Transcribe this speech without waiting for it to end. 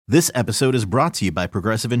This episode is brought to you by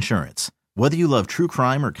Progressive Insurance. Whether you love true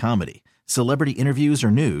crime or comedy, celebrity interviews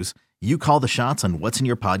or news, you call the shots on what's in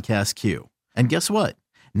your podcast queue. And guess what?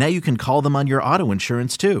 Now you can call them on your auto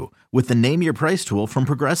insurance too with the Name Your Price tool from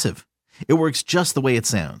Progressive. It works just the way it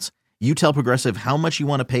sounds. You tell Progressive how much you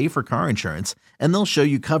want to pay for car insurance, and they'll show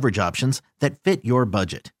you coverage options that fit your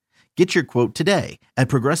budget. Get your quote today at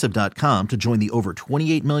Progressive.com to join the over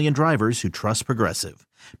 28 million drivers who trust Progressive.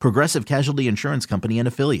 Progressive Casualty Insurance Company and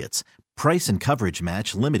Affiliates. Price and coverage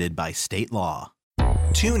match limited by state law.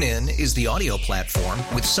 TuneIn is the audio platform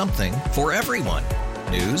with something for everyone.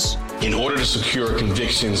 News. In order to secure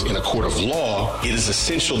convictions in a court of law, it is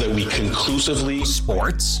essential that we conclusively.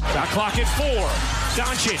 Sports. Shot clock at 4.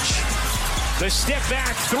 Doncic. The step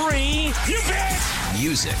back 3. You bet.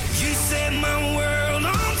 Music. You set my world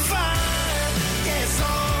on fire. Yes,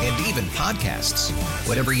 and even podcasts.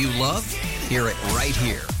 Whatever you love, hear it right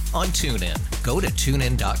here on TuneIn. Go to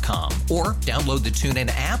TuneIn.com or download the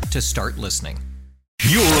TuneIn app to start listening.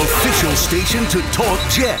 Your official station to talk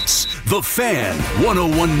Jets. The Fan,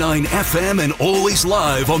 101.9 FM and always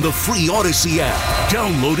live on the free Odyssey app.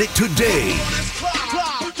 Download it today.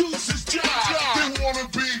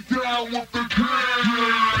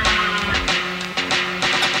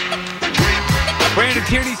 Brandon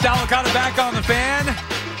Tierney, Salicata back on the Fan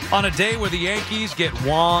on a day where the Yankees get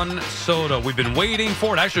Juan Soto. We've been waiting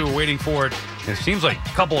for it. Actually, we're waiting for it. It seems like a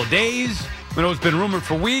couple of days. I know it's been rumored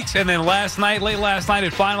for weeks. And then late last night,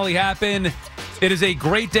 it finally happened. It is a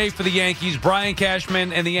great day for the Yankees. Brian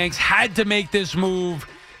Cashman and the Yanks had to make this move.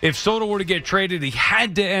 If Soto were to get traded, he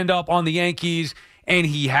had to end up on the Yankees. And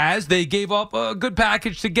he has. They gave up a good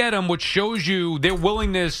package to get him, which shows you their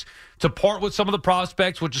willingness to part with some of the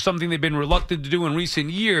prospects, which is something they've been reluctant to do in recent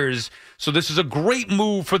years. So this is a great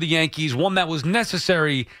move for the Yankees, one that was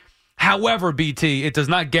necessary. However, BT, it does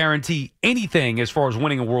not guarantee anything as far as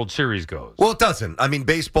winning a World Series goes. Well, it doesn't. I mean,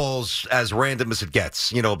 baseball's as random as it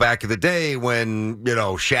gets. You know, back in the day when,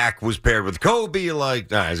 Shaq was paired with Kobe, you're like,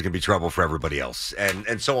 there's going to be trouble for everybody else.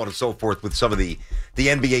 And so on and so forth with some of the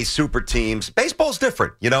NBA super teams. Baseball's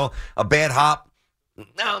different, a bad hop,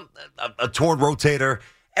 a torn rotator,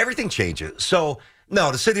 everything changes. So,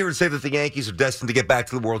 no, to sit here and say that the Yankees are destined to get back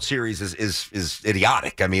to the World Series is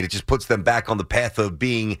idiotic. I mean, it just puts them back on the path of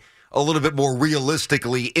being a little bit more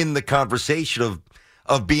realistically in the conversation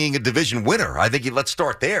of being a division winner. I think let's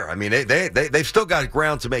start there. I mean, they've still got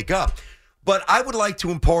ground to make up. But I would like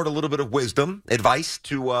to impart a little bit of wisdom, advice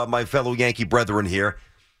to my fellow Yankee brethren here.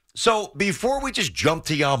 So before we just jump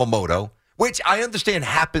to Yamamoto, which I understand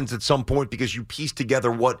happens at some point because you piece together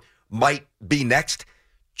what might be next,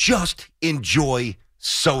 just enjoy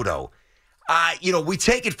Soto. We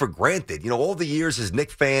take it for granted. All the years as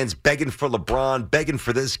Knicks fans begging for LeBron, begging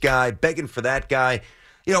for this guy, begging for that guy.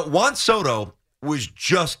 Juan Soto was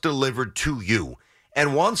just delivered to you.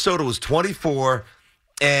 And Juan Soto was 24,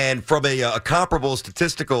 and from a comparable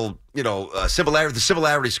statistical, similarity, the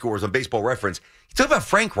similarity scores on Baseball Reference, you talk about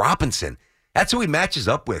Frank Robinson. That's who he matches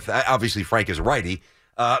up with. Obviously, Frank is a righty.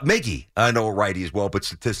 Miggy, I know a righty as well, but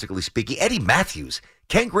statistically speaking, Eddie Matthews,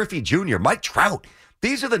 Ken Griffey Jr., Mike Trout.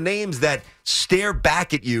 These are the names that stare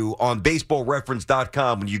back at you on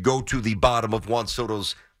baseballreference.com when you go to the bottom of Juan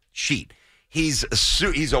Soto's sheet. He's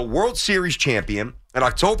a World Series champion, an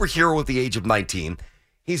October hero at the age of 19.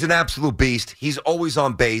 He's an absolute beast. He's always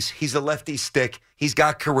on base. He's a lefty stick. He's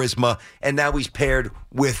got charisma, and now he's paired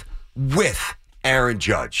with Aaron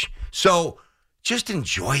Judge. So just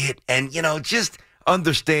enjoy it and, just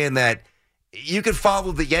understand that you can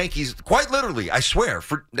follow the Yankees, quite literally, I swear.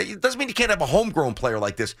 It doesn't mean you can't have a homegrown player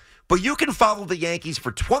like this, but you can follow the Yankees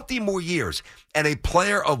for 20 more years, and a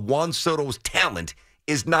player of Juan Soto's talent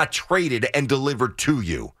is not traded and delivered to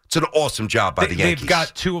you. It's an awesome job by the Yankees. They've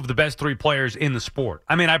got two of the best three players in the sport.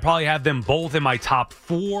 I mean, I probably have them both in my top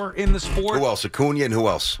 4 in the sport. Who else? Acuna and who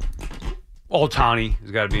else? Ohtani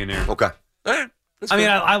has got to be in there. Okay. All right.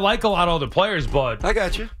 I like a lot of other players, but I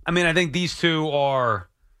got you. I think these two are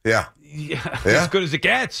as good as it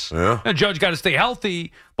gets. Yeah. And Judge got to stay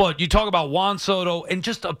healthy, but you talk about Juan Soto and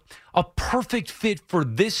just a perfect fit for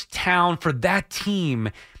this town, for that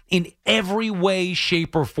team in every way,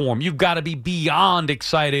 shape, or form. You've got to be beyond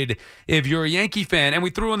excited if you're a Yankee fan. And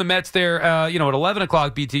we threw in the Mets there, at 11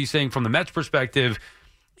 o'clock, BT, saying from the Mets perspective,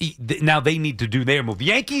 now they need to do their move.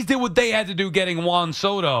 Yankees did what they had to do getting Juan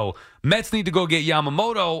Soto. Mets need to go get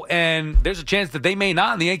Yamamoto, and there's a chance that they may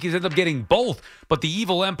not, and the Yankees end up getting both. But the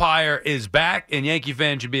evil empire is back, and Yankee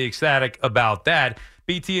fans should be ecstatic about that.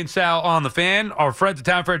 BT and Sal on the Fan. Our friends at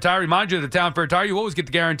Town Fair Tire remind you that at Town Fair Tire, you always get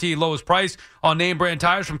the guaranteed lowest price on name brand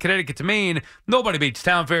tires from Connecticut to Maine. Nobody beats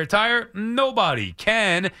Town Fair Tire. Nobody.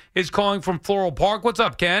 Ken is calling from Floral Park. What's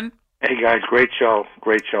up, Ken? Hey guys, great show.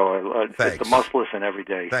 Thanks. It's a must listen every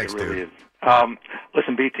day. Thanks, it really dude. is.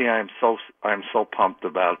 Listen, BT, I am so pumped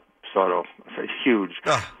about Soto. It's huge.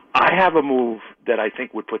 I have a move that I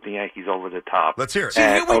think would put the Yankees over the top. Let's hear it. See,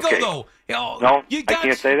 here we go, though. No, I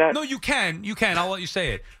can't say that. No, you can. You can. I'll let you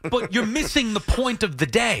say it. But you're missing the point of the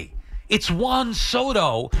day. It's Juan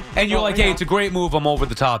Soto, and you're like, hey, it's a great move. I'm over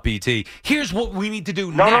the top, BT. Here's what we need to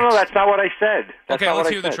do next. No, that's not what I said. That's okay, not let's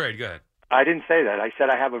what hear I the said. trade. Go ahead. I didn't say that. I said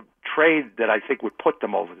I have a trade that I think would put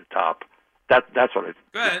them over the top. That's what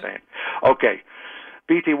I'm saying. Okay.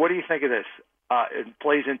 BT, what do you think of this? It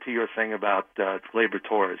plays into your thing about Labor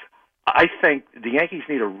Torres. I think the Yankees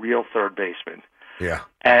need a real third baseman. Yeah.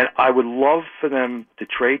 And I would love for them to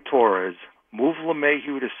trade Torres, move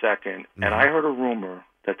LeMahieu to second, and I heard a rumor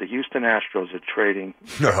that the Houston Astros are trading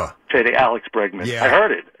Alex Bregman. Yeah. I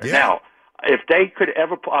heard it. Yeah. Now, if they could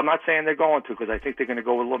ever, I'm not saying they're going to, because I think they're going to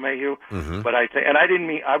go with LeMahieu. But I think, and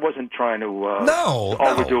I wasn't trying to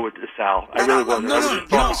overdo it to Sal. I really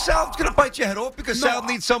wasn't. No, Sal's going to bite your head off because Sal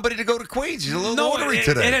needs somebody to go to Queens. He's a little ornery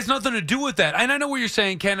today. It has nothing to do with that. And I know what you're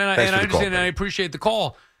saying, Ken, and I Thanks for the understand, call, and I appreciate the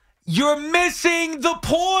call. You're missing the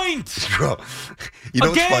point. Bro, you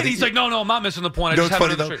know Again, what's funny? he's like, no, I'm not missing the point. You know I just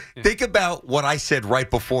what's have funny, another though? trade. Think about what I said right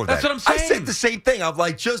before that. That's what I'm saying. I said the same thing. I'm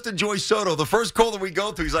like, just enjoy Soto. The first caller we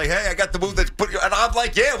go through, he's like, hey, I got the move that's put you. And I'm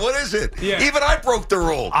like, yeah, what is it? Yeah. Even I broke the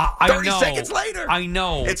rule. I 30 know. seconds later. I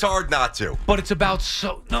know. It's hard not to. But it's about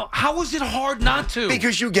no, how is it hard not to?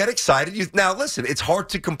 Because you get excited. Now, listen, it's hard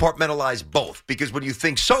to compartmentalize both because when you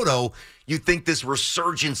think Soto, you think this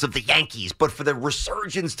resurgence of the Yankees. But for the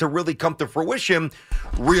resurgence to really come to fruition,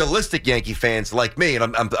 realistic Yankee fans like me,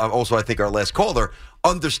 and I'm also, I think, our last caller,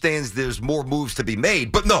 understands there's more moves to be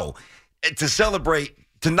made. But no,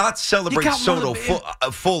 to not celebrate Soto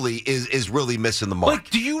fully is really missing the mark. Like,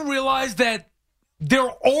 do you realize that there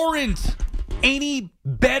aren't any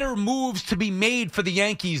better moves to be made for the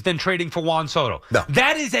Yankees than trading for Juan Soto? No.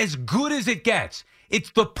 That is as good as it gets.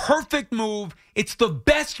 It's the perfect move. It's the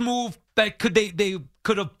best move that they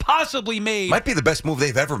could have possibly made. Might be the best move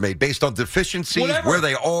they've ever made based on deficiencies, where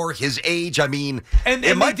they are, his age. I mean, and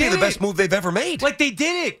it might be the best move they've ever made. Like, they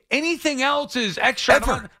did it. Anything else is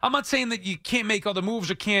extra. I'm not saying that you can't make other moves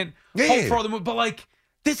or can't hope for other moves, but like,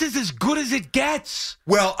 this is as good as it gets.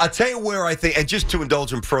 Well, I'll tell you where I think, and just to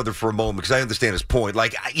indulge him further for a moment, because I understand his point.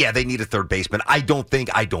 Like, yeah, they need a third baseman. I don't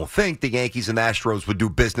think the Yankees and Astros would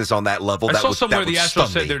do business on that level. I saw somewhere the Astros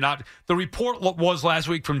said they're not. The report was last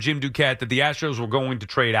week from Jim Duquette that the Astros were going to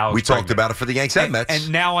trade Alex. We talked about it for the Yankees and Mets.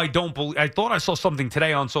 And now I don't believe. I thought I saw something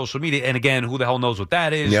today on social media, and again, who the hell knows what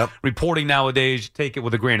that is? Yep. Reporting nowadays, take it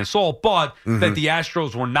with a grain of salt, but that the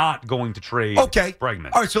Astros were not going to trade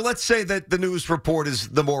Bregman. All right, so let's say that the news report is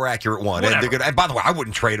the more accurate one. Whatever. And by the way, I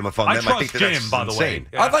wouldn't trade him if I'm them. Trust I think Jim, that's by the way. insane.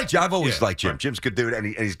 Yeah. I like Jim. I've always liked Jim. Jim's a good dude, and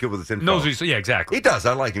he's good with his info. Yeah, exactly. He does.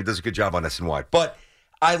 I like him. He does a good job on SNY. But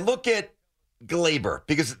I look at Glaber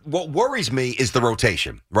because what worries me is the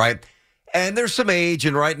rotation, right? And there's some age,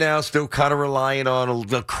 and right now still kind of relying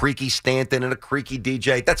on a creaky Stanton and a creaky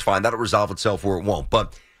DJ. That's fine. That'll resolve itself or it won't.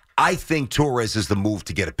 But I think Torres is the move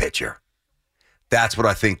to get a pitcher. That's what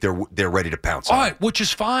I think they're ready to pounce on. All right, which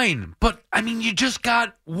is fine. But, I mean, you just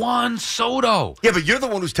got Juan Soto. Yeah, but you're the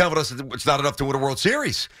one who's telling us that it's not enough to win a World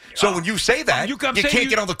Series. So when you say that, you can't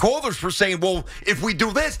get on the callers for saying, well, if we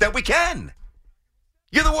do this, then we can.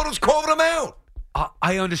 You're the one who's calling them out.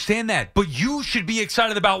 I understand that. But you should be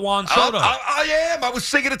excited about Juan Soto. I am. I was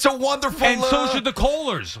singing it's a wonderful... And so should the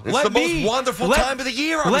callers. It's the most wonderful time of the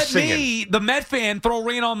year, I was singing. Let me, the Met fan, throw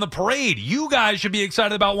rain on the parade. You guys should be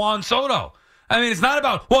excited about Juan Soto. I mean, it's not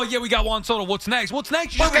about, well, yeah, we got Juan Soto. What's next? What's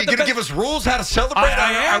next? You're going to give us rules how to celebrate?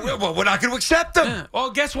 I am. Well, we're not going to accept them. Yeah. Well,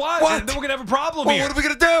 guess what? What? Then we're going to have a problem here. What are we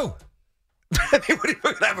going to do? We're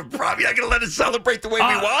going to have a problem. You're not going to let us celebrate the way we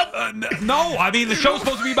want? No. I mean, the show's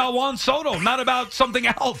supposed to be about Juan Soto, not about something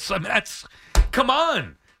else. I mean, come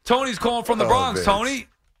on. Tony's calling from the Bronx. Man. Tony?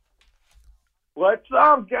 What's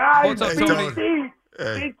up, guys? What's up, Tony?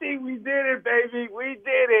 BT, we did it, baby. We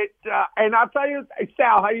did it. And I'll tell you,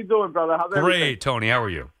 Sal, how you doing, brother? How's everything? Great, Tony. How are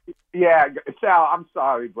you? Yeah, Sal, I'm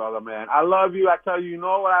sorry, brother, man. I love you. I tell you, you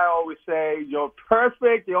know what I always say? You're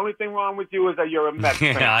perfect. The only thing wrong with you is that you're a Mets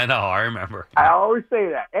fan. Yeah, I know. I remember. I always say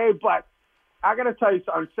that. Hey, but I got to tell you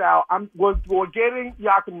something, Sal. We're getting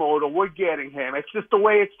Yamamoto. We're getting him. It's just the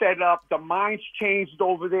way it's set up. The mind's changed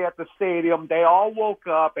over there at the stadium. They all woke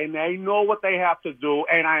up, and they know what they have to do,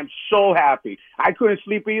 and I am so happy. I couldn't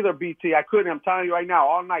sleep either, BT. I couldn't. I'm telling you right now,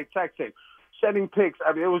 all night texting. shedding picks.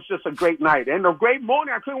 I mean, it was just a great night and a great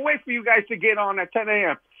morning. I couldn't wait for you guys to get on at 10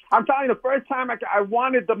 a.m. I'm telling you, the first time I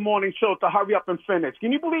wanted the morning show to hurry up and finish.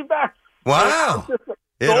 Can you believe that? Wow.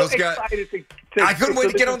 Excited I couldn't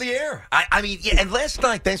wait to get on the air. I mean, yeah, and last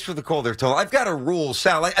night, thanks for the call there, Tom. I've got a rule,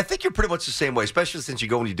 Sal. I think you're pretty much the same way, especially since you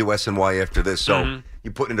go and you do SNY after this, so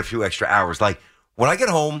you put in a few extra hours. Like, when I get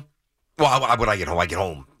home, when I get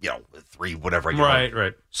home, 3, whatever I get home.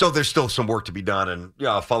 Right. So there's still some work to be done, and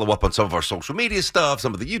I'll follow up on some of our social media stuff,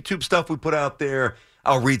 some of the YouTube stuff we put out there.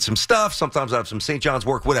 I'll read some stuff. Sometimes I have some St. John's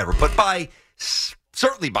work, whatever. But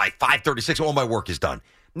certainly by 5:36, all my work is done.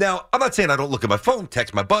 Now, I'm not saying I don't look at my phone,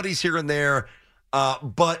 text my buddies here and there,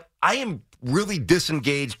 but I am really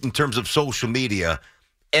disengaged in terms of social media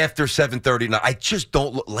after 7:30. I just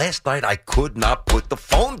don't look. Last night, I could not put the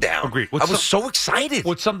phone down. Agreed. I was so excited.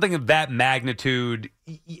 With something of that magnitude,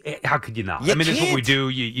 how could you not? You I mean, it's what can't. we do.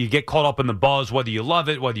 You get caught up in the buzz, whether you love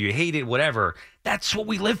it, whether you hate it, whatever. That's what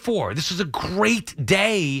we live for. This is a great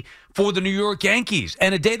day for the New York Yankees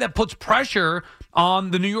and a day that puts pressure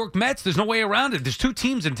on the New York Mets. There's no way around it. There's 2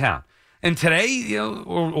 teams in town. And today,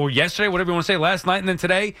 or yesterday, whatever you want to say, last night and then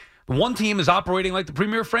today, one team is operating like the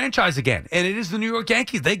premier franchise again, and it is the New York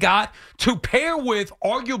Yankees. They got to pair with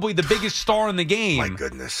arguably the biggest star in the game. My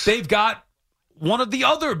goodness. They've got one of the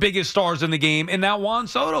other biggest stars in the game, and now Juan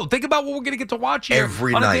Soto. Think about what we're going to get to watch here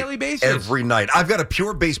on a daily basis. Every night. I've got a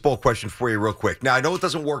pure baseball question for you real quick. Now, I know it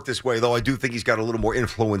doesn't work this way, though I do think he's got a little more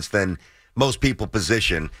influence than most people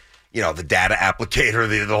position. The data applicator,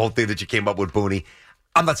 the whole thing that you came up with, Booney.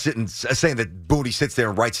 I'm not saying that Booney sits there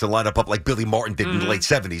and writes the lineup up like Billy Martin did in the late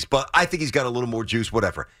 70s, but I think he's got a little more juice,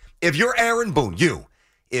 whatever. If you're Aaron Boone,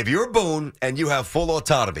 if you're Boone and you have full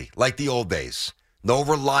autonomy, like the old days, no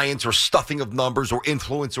reliance or stuffing of numbers or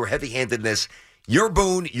influence or heavy-handedness, you're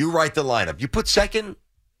Boone, you write the lineup. You put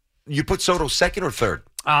Soto second or third?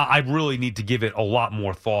 I really need to give it a lot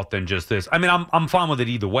more thought than just this. I mean, I'm fine with it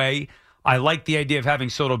either way. I like the idea of having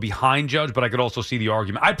Soto behind Judge, but I could also see the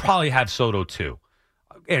argument. I'd probably have Soto 2.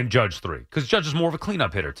 And Judge 3, because Judge is more of a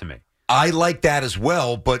cleanup hitter to me. I like that as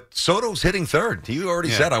well, but Soto's hitting third. You already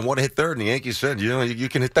said, I want to hit third, and the Yankees said, you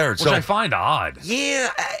can hit third. Which I find odd. Yeah,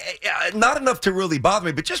 not enough to really bother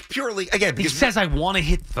me, but just purely, again. He says, I want to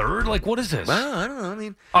hit third? Like, what is this? Well, I don't know. I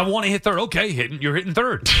mean, I want to hit third. Okay, you're hitting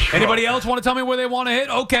third. Anybody else want to tell me where they want to hit?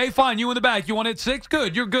 Okay, fine. You in the back. You want to hit 6?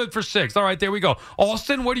 Good. You're good for 6. All right, there we go.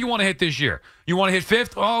 Austin, where do you want to hit this year? You want to hit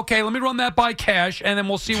 5th? Oh, okay, let me run that by Cash, and then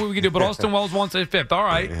we'll see what we can do. But Austin Wells wants to hit 5th. All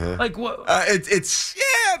right. Like, what?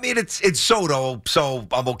 It's Soto, so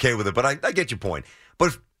I'm okay with it. But I get your point.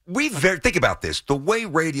 But think about this. The way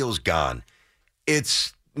radio's gone,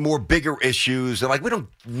 it's more bigger issues. And, we don't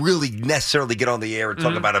really necessarily get on the air and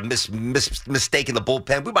talk about a mistake in the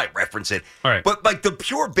bullpen. We might reference it. All right. But, the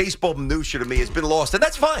pure baseball minutia to me has been lost. And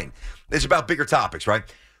that's fine. It's about bigger topics, right?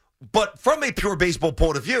 But from a pure baseball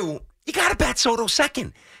point of view, you got to bat Soto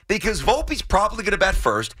second because Volpe's probably going to bat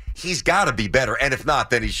first. He's got to be better, and if not,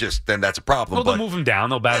 then then that's a problem. Well, they'll move him down.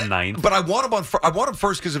 They'll bat him 9th. But I want him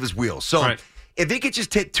first because of his wheels. So if he could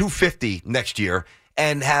just hit 250 next year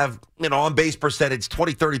and have on base percentage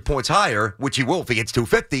 20, 30 points higher, which he will if he gets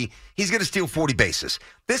 250, he's going to steal 40 bases.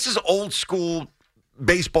 This is old school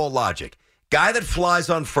baseball logic. Guy that flies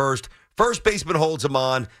on first baseman holds him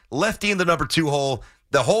on, lefty in the number 2 hole.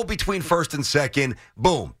 The hole between first and second,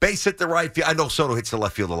 boom, base hit the right field. I know Soto hits the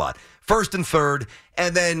left field a lot. First and third,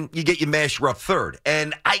 and then you get your masher up third.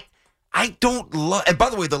 And I don't love. And by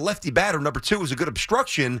the way, the lefty batter number 2 is a good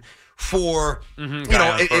obstruction for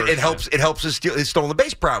it helps his stolen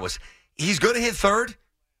base prowess. He's going to hit third.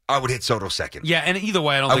 I would hit Soto second. Yeah, and either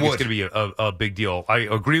way, I don't think it's going to be a big deal. I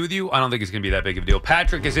agree with you. I don't think it's going to be that big of a deal.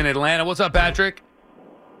 Patrick is in Atlanta. What's up, Patrick?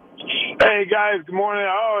 Hey, guys. Good morning.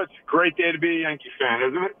 Oh, it's a great day to be a Yankee fan,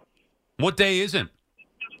 isn't it? What day isn't?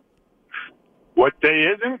 What day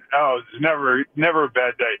isn't? Oh, it's never a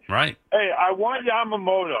bad day. Right. Hey, I want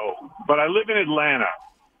Yamamoto, but I live in Atlanta,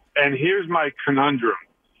 and here's my conundrum.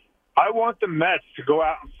 I want the Mets to go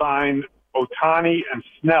out and sign Ohtani and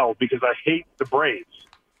Snell because I hate the Braves,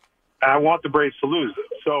 and I want the Braves to lose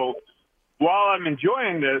it. So while I'm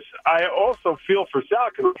enjoying this, I also feel for Sal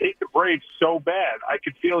because I hate the Braves so bad. I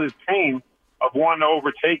could feel his pain of wanting to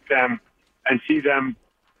overtake them and see them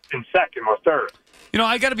in second or third.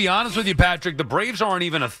 I got to be honest with you, Patrick. The Braves aren't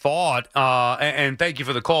even a thought, and thank you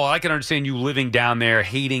for the call. I can understand you living down there,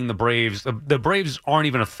 hating the Braves. The Braves aren't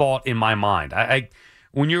even a thought in my mind.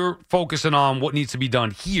 When you're focusing on what needs to be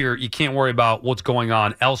done here, you can't worry about what's going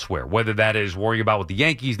on elsewhere, whether that is worrying about what the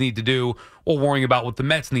Yankees need to do or worrying about what the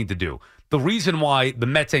Mets need to do. the reason why the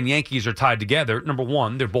Mets and Yankees are tied together, number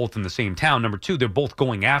one, they're both in the same town. Number two, they're both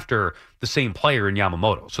going after the same player in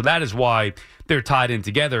Yamamoto. So that is why they're tied in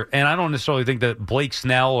together. And I don't necessarily think that Blake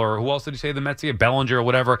Snell or who else did he say the Mets get? Bellinger or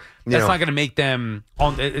whatever. That's not going to make them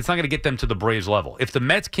it's not going to get them to the Braves level. If the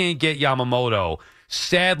Mets can't get Yamamoto,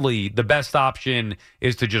 sadly, the best option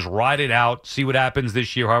is to just ride it out, see what happens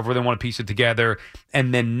this year, however they want to piece it together,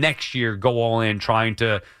 and then next year go all in trying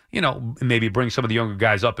to, maybe bring some of the younger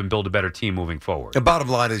guys up and build a better team moving forward. The bottom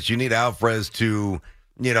line is you need Alvarez to,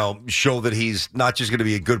 show that he's not just going to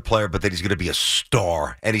be a good player, but that he's going to be a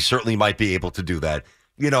star, and he certainly might be able to do that.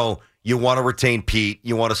 You want to retain Pete.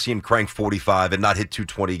 You want to see him crank 45 and not hit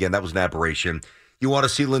 220 again. That was an aberration. You want to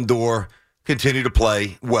see Lindor continue to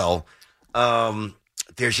play well.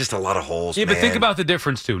 There's just a lot of holes, Yeah, man. but think about the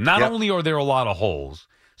difference, too. Not only are there a lot of holes,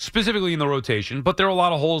 specifically in the rotation, but there are a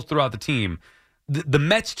lot of holes throughout the team. The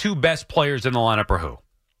Mets' two best players in the lineup are who?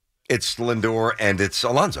 It's Lindor and it's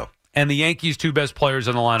Alonso. And the Yankees' two best players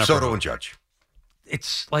in the lineup Soto are who? and Judge.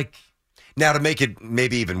 It's like... Now, to make it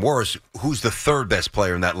maybe even worse, who's the third best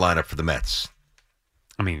player in that lineup for the Mets?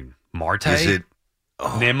 I mean, Marte? Is it...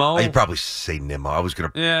 Nimmo? I'd probably say Nimmo. I was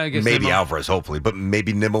going to... Yeah, I guess maybe Nimmo. Alvarez, hopefully, but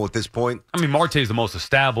maybe Nimmo at this point. I mean, Marte's the most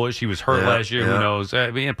established. He was hurt last year. Who knows?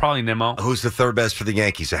 Probably Nimmo. Who's the third best for the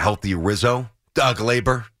Yankees? A healthy Rizzo? Doug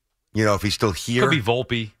Labor? If he's still here? Could be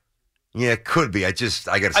Volpe. Yeah, it could be. I got to see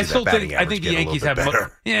that batting average. I think the Yankees have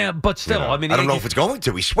better. Yeah, but still, I mean, I don't know if it's going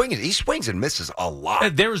to. He swings and misses a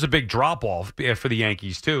lot. There was a big drop off for the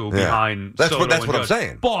Yankees too behind. That's Soto what and I'm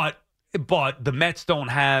saying. But the Mets don't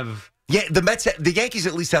have. Yeah, the Yankees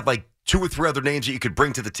at least have like two or three other names that you could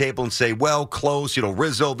bring to the table and say, well, close.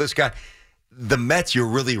 Rizzo, this guy. The Mets, you're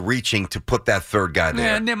really reaching to put that third guy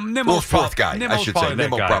there. Yeah, Nimmo's or fourth guy, I should say.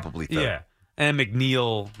 Nimmo probably third. Yeah. And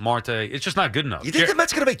McNeil, Marte, it's just not good enough. You think the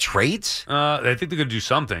Mets going to make trades? I think they're going to do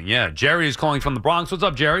something, yeah. Jerry is calling from the Bronx. What's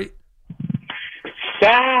up, Jerry?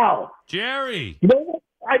 Sal. Jerry.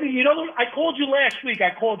 I called you last week.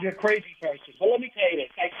 I called you a crazy person. But let me tell you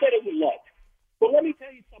this. I said it with love. But let me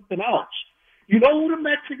tell you something else. You know who the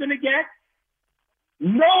Mets are going to get?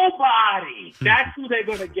 Nobody. That's who they're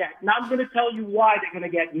going to get. And I'm going to tell you why they're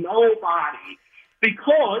going to get nobody.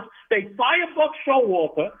 Because they fired Buck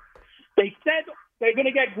Showalter. They said they're going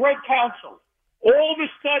to get Greg Counsell. All of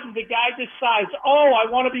a sudden, the guy decides, I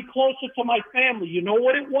want to be closer to my family. You know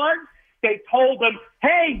what it was? They told him,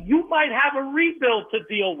 hey, you might have a rebuild to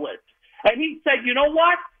deal with. And he said, you know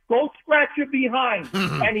what? Go scratch your behind.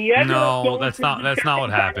 And he ended up going that's not what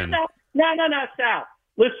happened. No, Sal.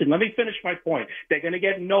 Listen, let me finish my point. They're going to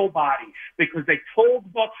get nobody because they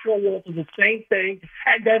told Buck Showalter the same thing.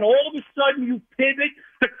 And then all of a sudden, you pivot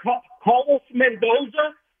to Carlos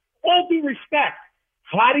Mendoza. All due respect,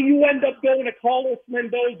 how do you end up going to Carlos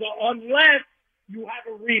Mendoza unless you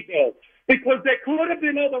have a rebuild? Because there could have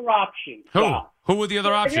been other options. Who were the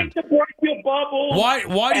other options? To break your bubble.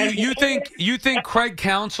 Why do you think Craig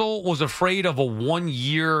Counsell was afraid of a 1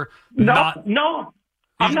 year? No.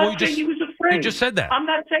 I'm not saying he was afraid. You just said that. I'm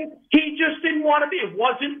not saying he just didn't want to be. It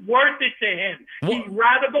wasn't worth it to him. He'd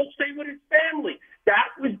rather go stay with his family. That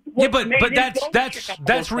was but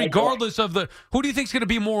that's regardless of the. Who do you think is going to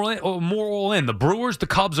be more all in? The Brewers, the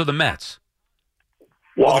Cubs, or the Mets?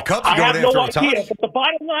 Well, the Cubs are going after no idea, but the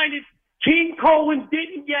bottom line is King Cohen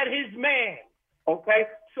didn't get his man. Okay,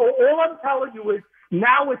 so all I'm telling you is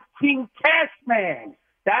now it's King Cashman.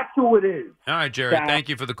 That's who it is. All right, Jerry. Thank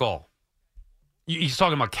you for the call. He's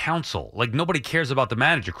talking about Counsell. Like nobody cares about the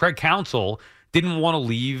manager. Craig Counsell didn't want to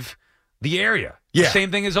leave the area. Yeah. The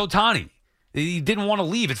same thing as Ohtani. He didn't want to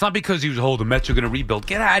leave. It's not because he was, the Mets are going to rebuild.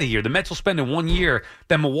 Get out of here. The Mets will spend in 1 year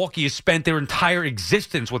that Milwaukee has spent their entire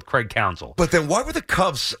existence with Craig Counsell. But then why were the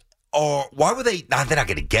Cubs, why were they, they're not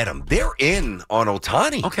going to get him. They're in on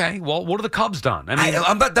Ohtani. Okay, well, what have the Cubs done?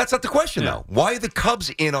 That's not the question, though. Why are the Cubs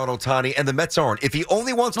in on Ohtani and the Mets aren't? If he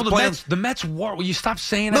only wants to play the Mets were. Will you stop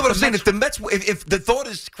saying that? No, but I'm saying if the Mets, if the thought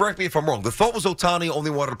is, correct me if I'm wrong, the thought was Ohtani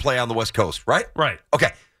only wanted to play on the West Coast, right? Right.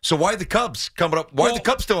 Okay. So why are the Cubs coming up? Why are the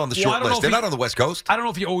Cubs still on the short list? They're not on the West Coast. I don't know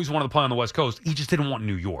if he always wanted to play on the West Coast. He just didn't want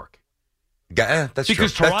New York. That's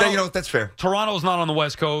because true. Toronto, that's fair. Toronto's not on the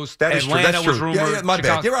West Coast. That is Atlanta true. That's was true. rumored. Yeah, my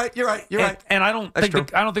bad. You're right. And I don't think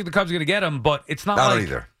the Cubs are going to get him. But it's not. I don't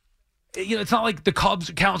either. It's not like the Cubs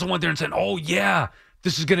council went there and said, "Oh yeah,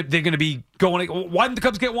 they're going to be going." Why didn't the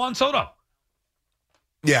Cubs get Juan Soto?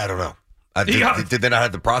 Yeah, I don't know. Did they not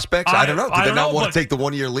have the prospects? I don't know. Did they not want to take the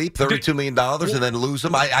 1 year leap, $32 million, and then lose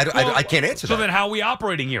them? I can't answer that. So then how are we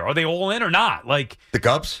operating here? Are they all in or not? Like the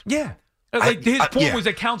Cubs? Yeah. His point was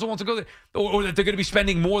that council wants to go there, or that they're going to be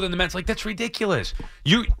spending more than the Mets. Like, that's ridiculous.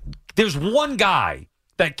 There's one guy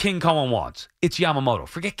that King Cohen wants. It's Yamamoto.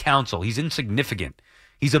 Forget Counsell. He's insignificant.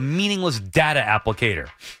 He's a meaningless data applicator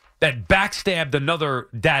that backstabbed another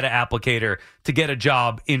data applicator to get a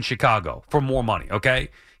job in Chicago for more money, okay?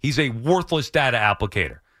 He's a worthless data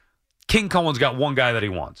applicator. King Cohen's got one guy that he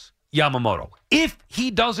wants, Yamamoto. If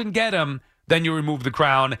he doesn't get him, then you remove the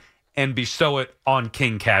crown and bestow it on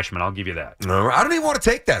King Cashman. I'll give you that. No, I don't even want to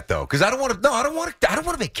take that though, because I don't want to. No, I don't want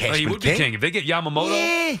to make Cashman he would king. be king if they get Yamamoto.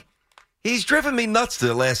 Yeah. He's driven me nuts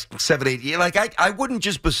the last 7-8 years. Like I wouldn't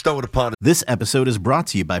just bestow it upon. This episode is brought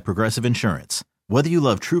to you by Progressive Insurance. Whether you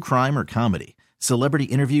love true crime or comedy, celebrity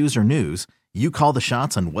interviews or news, you call the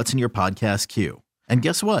shots on what's in your podcast queue. And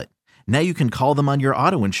guess what? Now you can call them on your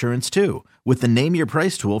auto insurance too with the Name Your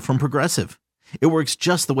Price tool from Progressive. It works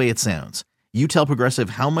just the way it sounds. You tell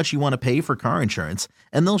Progressive how much you want to pay for car insurance,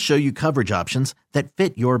 and they'll show you coverage options that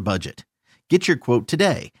fit your budget. Get your quote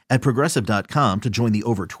today at Progressive.com to join the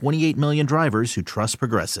over 28 million drivers who trust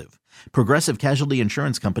Progressive. Progressive Casualty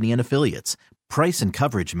Insurance Company and Affiliates. Price and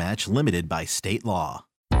coverage match limited by state law.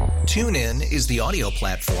 TuneIn is the audio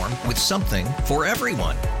platform with something for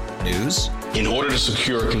everyone. News. In order to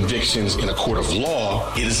secure convictions in a court of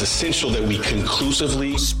law, it is essential that we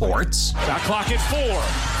conclusively. Sports. Shot clock at 4.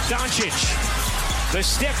 Doncic. The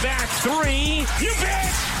step back 3. You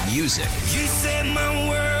bet. Music. You set my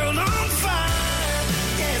world on fire.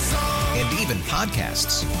 Yes, and even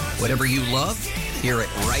podcasts. Whatever you love, hear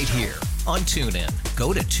it right here on TuneIn.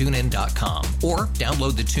 Go to TuneIn.com or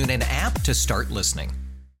download the TuneIn app to start listening.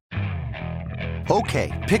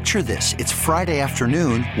 Okay, picture this. It's Friday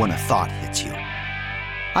afternoon when a thought hits you.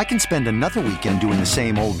 I can spend another weekend doing the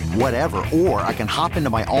same old whatever, or I can hop into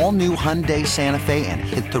my all-new Hyundai Santa Fe and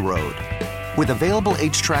hit the road. With available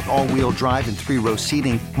H-Track all-wheel drive and 3-row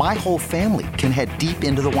seating, my whole family can head deep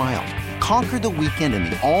into the wild. Conquer the weekend in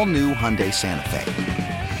the all-new Hyundai Santa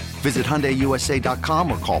Fe. Visit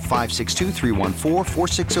HyundaiUSA.com or call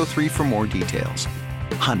 562-314-4603 for more details.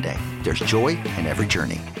 Hyundai, there's joy in every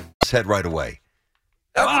journey. Head right away.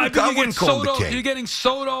 I wouldn't call him the king. You're getting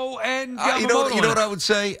Soto and Yamamoto. You know what I would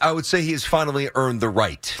say? I would say he has finally earned the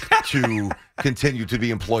right to continue to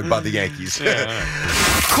be employed by the Yankees.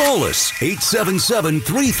 Call us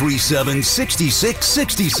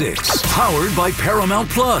 877-337-6666. Powered by Paramount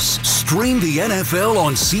Plus. Stream the NFL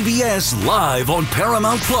on CBS live on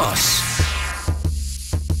Paramount Plus.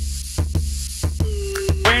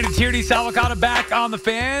 Brandon Tierney, Salicata back on the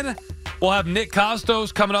Fan. We'll have Nick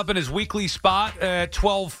Costos coming up in his weekly spot at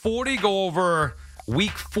 12:40. Go over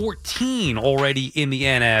Week 14 already in the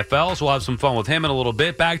NFL, so we'll have some fun with him in a little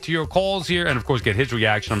bit. Back to your calls here, and of course get his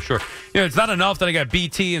reaction. I'm sure it's not enough that I got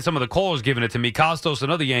BT and some of the callers giving it to me. Costos,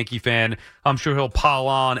 another Yankee fan, I'm sure he'll pile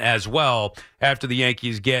on as well after the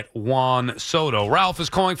Yankees get Juan Soto. Ralph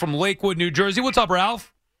is calling from Lakewood, New Jersey. What's up,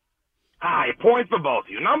 Ralph? Hi, point for both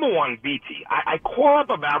of you. Number one, BT. I called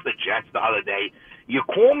up about the Jets the other day. You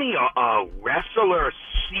call me a wrestler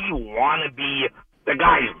C wannabe. The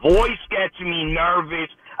guy's voice gets me nervous.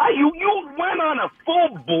 You went on a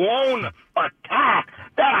full-blown attack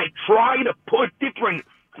that I try to put different,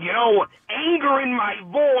 anger in my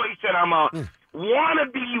voice, and I'm a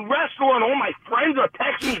wannabe wrestler, and all my friends are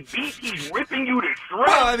texting me, BT's ripping you to shreds.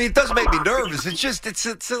 Well, I mean, it doesn't make me nervous. It's just, it's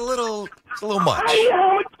a little much. How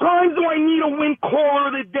many times do I need a win caller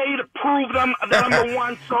of the day to prove that I'm the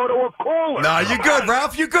Juan Soto of callers? No, you're good,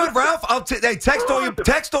 Ralph. You're good, Ralph. Hey, text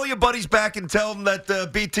all your buddies back and tell them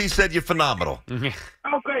that BT said you're phenomenal. Okay,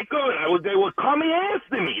 good. They were coming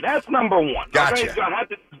after me. That's number one. Gotcha. Okay? So I had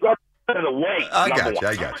to get out of the way. I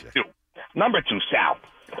got you. Number two, Sal.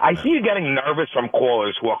 I see you getting nervous from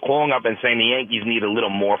callers who are calling up and saying the Yankees need a little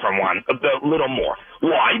more from Juan. A little more.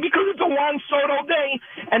 Why? Because it's a Juan Soto day,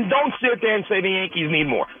 and don't sit there and say the Yankees need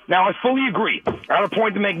more. Now, I fully agree. I have a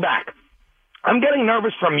point to make back. I'm getting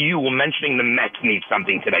nervous from you mentioning the Mets need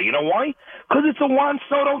something today. You know why? Because it's a Juan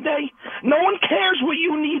Soto day. No one cares what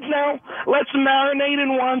you need now. Let's marinate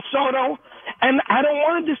in Juan Soto. And I don't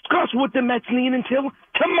want to discuss what the Mets need until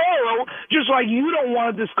tomorrow, just like you don't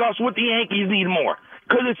want to discuss what the Yankees need more.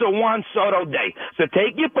 Because it's a Juan Soto day. So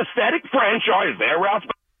take your pathetic franchise there, Ralph.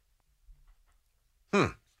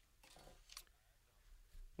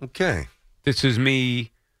 Okay. This is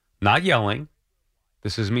me not yelling.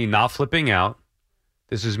 This is me not flipping out.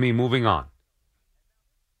 This is me moving on.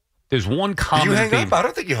 There's one common Did you hang theme. up? I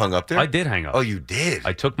don't think you hung up there. I did hang up. Oh, you did?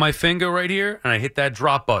 I took my finger right here and I hit that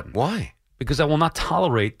drop button. Why? Because I will not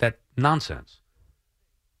tolerate that nonsense.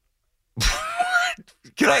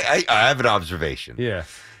 Can I have an observation. Yeah.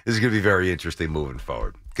 This is going to be very interesting moving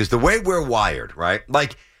forward. Because the way we're wired, right?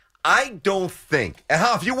 Like, I don't think, and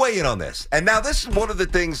Hoff, you weigh in on this. And now this is one of the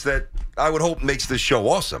things that I would hope makes this show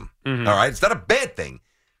awesome. Mm-hmm. All right? It's not a bad thing,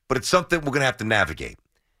 but it's something we're going to have to navigate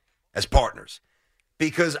as partners.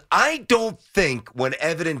 Because I don't think when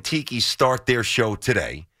Evan and Tiki start their show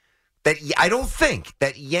today, I don't think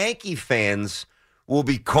that Yankee fans will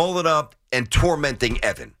be calling up and tormenting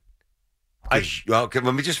Evan. Okay,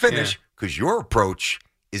 let me just finish, because your approach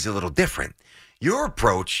is a little different. Your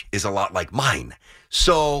approach is a lot like mine.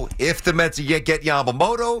 So if the Mets get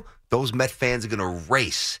Yamamoto, those Met fans are going to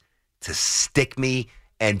race to stick me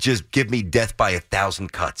and just give me death by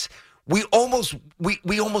 1,000 cuts. We almost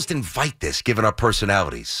invite this, given our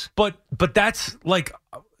personalities. But that's like,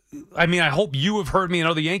 I mean, I hope you have heard me and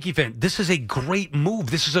other Yankee fans. This is a great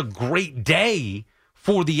move. This is a great day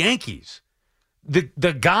for the Yankees.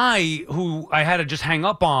 The guy who I had to just hang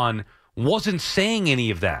up on wasn't saying any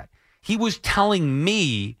of that. He was telling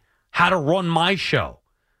me how to run my show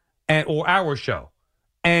or our show.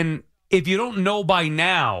 And if you don't know by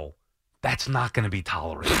now, that's not going to be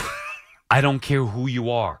tolerated. I don't care who you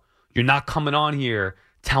are. You're not coming on here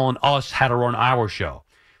telling us how to run our show.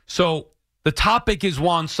 So the topic is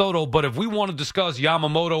Juan Soto, but if we want to discuss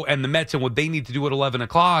Yamamoto and the Mets and what they need to do at 11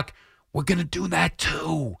 o'clock, we're going to do that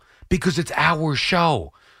too, because it's our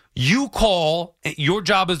show. You call, your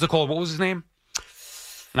job is to call, what was his name?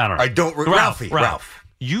 I don't know. Ralph.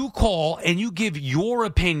 You call and you give your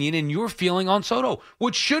opinion and your feeling on Soto,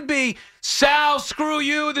 which should be, Sal, screw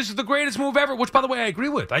you. This is the greatest move ever, which, by the way, I agree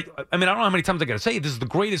with. I mean, I don't know how many times I got to say it. This is the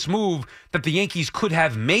greatest move that the Yankees could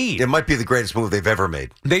have made. It might be the greatest move they've ever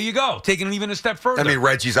made. There you go. Taking it even a step further. I mean,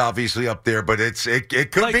 Reggie's obviously up there, but it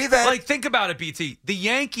could be that. Like, think about it, BT. The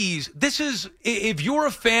Yankees, this is, if you're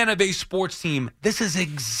a fan of a sports team, this is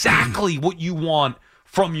exactly what you want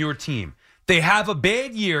from your team. They have a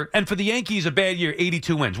bad year, and for the Yankees, a bad year,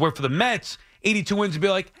 82 wins. Where for the Mets, 82 wins would be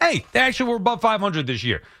like, hey, they actually were above 500 this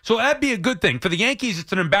year. So that'd be a good thing. For the Yankees,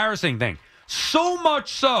 it's an embarrassing thing. So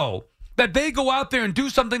much so that they go out there and do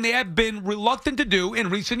something they have been reluctant to do in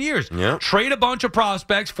recent years. Yep. Trade a bunch of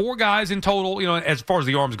prospects, 4 guys in total. You know, as far as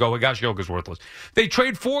the arms go, Higashioka's worthless. They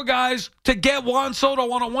trade 4 guys to get Juan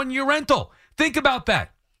Soto on a 1-year rental. Think about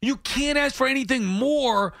that. You can't ask for anything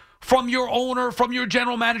more from your owner, from your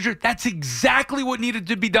general manager. That's exactly what needed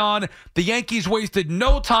to be done. The Yankees wasted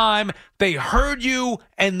no time. They heard you,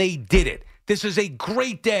 and they did it. This is a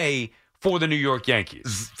great day for the New York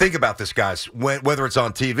Yankees. Think about this, guys. Whether it's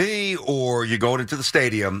on TV or you're going into the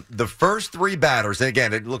stadium, the first 3 batters, and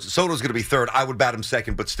again, it looks Soto's going to be third. I would bat him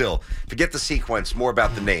second, but still, forget the sequence, more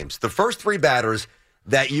about the names. The first 3 batters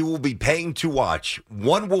that you will be paying to watch,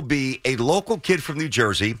 one will be a local kid from New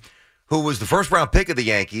Jersey who was the first-round pick of the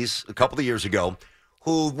Yankees a couple of years ago,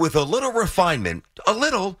 who, with a little refinement,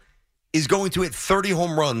 is going to hit 30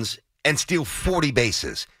 home runs and steal 40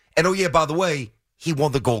 bases. And, oh, yeah, by the way, he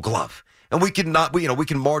won the Gold Glove. And we can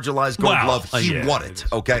marginalize Gold Glove. He won it,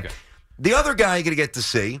 okay? The other guy you're going to get to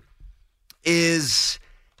see is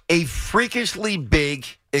a freakishly big,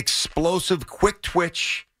 explosive,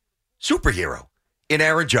 quick-twitch superhero in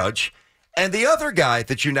Aaron Judge. And the other guy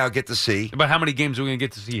that you now get to see. About how many games are we going to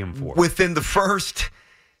get to see him for? Within the first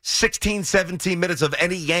 16, 17 minutes of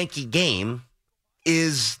any Yankee game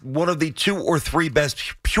is one of the 2 or 3 best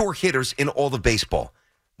pure hitters in all of baseball.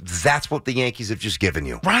 That's what the Yankees have just given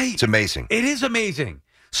you. Right. It's amazing. It is amazing.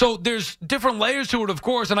 So there's different layers to it, of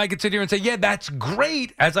course, and I could sit here and say, yeah, that's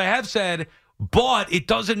great, as I have said, but it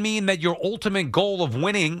doesn't mean that your ultimate goal of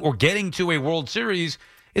winning or getting to a World Series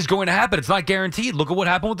is going to happen. It's not guaranteed. Look at what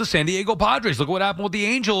happened with the San Diego Padres. Look at what happened with the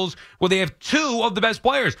Angels, where they have 2 of the best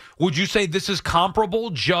players. Would you say this is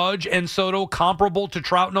comparable, Judge and Soto, comparable to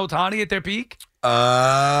Trout and Ohtani at their peak?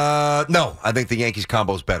 No. I think the Yankees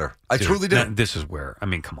combo is better. I truly do. This is where, I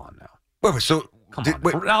mean, come on now. Wait, so...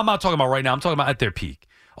 Now, I'm not talking about right now. I'm talking about at their peak.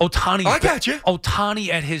 Ohtani. I got you. Ohtani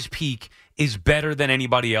at his peak is better than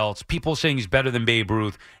anybody else. People saying he's better than Babe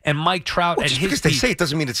Ruth. And Mike Trout at his peak. Just because they say it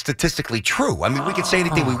doesn't mean it's statistically true. I mean, we can say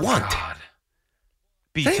anything we want. God.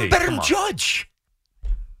 BT, they ain't better than Judge.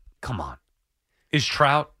 Come on. Is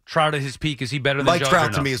Trout at his peak, is he better than Judge? Mike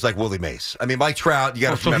Trout to me is like Willie Mays. I mean, Mike Trout, you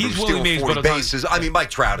got to remember, he's he's Willie Mays, 40 bases. I mean, Mike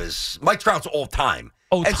Trout's all time.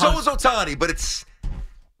 And so is Ohtani, but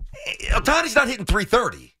Ohtani's not hitting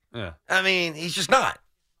 330. Yeah. I mean, he's just not.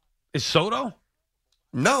 Is Soto?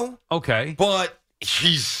 No. Okay. But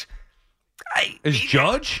he's... Is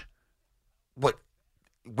Judge? What?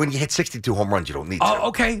 when you hit 62 home runs, you don't need to. Oh,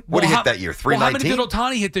 okay. What did he hit that year? 319? How many did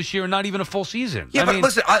Ohtani hit this year and not even a full season? Yeah, but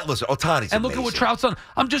listen, Ohtani's and look at what Trout's done.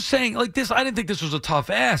 I'm just saying, like this, I didn't think this was a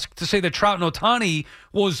tough ask to say that Trout and Ohtani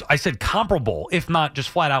was, I said, comparable, if not just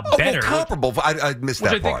flat out better. Well, comparable. I missed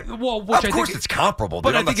that part. Of course it's comparable,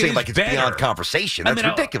 but I'm not saying like it's beyond conversation. That's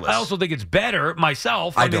ridiculous. I also think it's better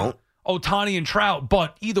myself. I don't. Ohtani and Trout,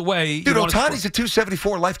 but either way. Dude, Ohtani's a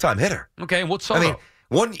 274 lifetime hitter. Okay, and what's Soto? I mean,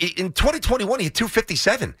 in 2021, he had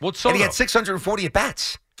 257. What's Soto? And he had 640 at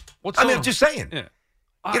bats. What's Soto? I mean, I'm just saying.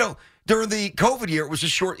 Yeah. During the COVID year, it was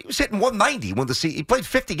just short. He was hitting 190 when he played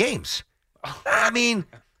 50 games. I mean,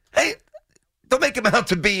 hey, don't make him out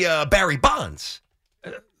to be Barry Bonds.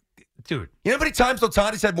 Dude. You know how many times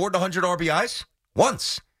Ohtani's had more than 100 RBIs?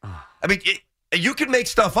 Once. I mean, you can make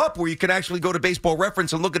stuff up where you can actually go to Baseball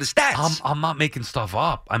Reference and look at his stats. I'm not making stuff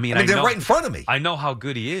up. I mean, they're right in front of me. I know how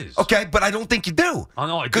good he is. Okay, but I don't think you do. I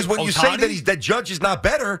know. Because when you say that Judge is not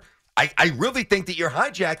better, I really think that you're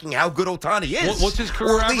hijacking how good Ohtani is. What's his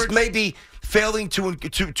career average? Or at least maybe failing to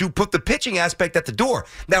put the pitching aspect at the door.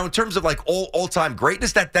 Now, in terms of like all-time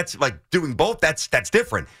greatness, that's like doing both. That's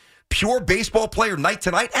different. Pure baseball player night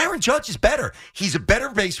to night, Aaron Judge is better. He's a better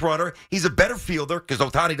base runner. He's a better fielder because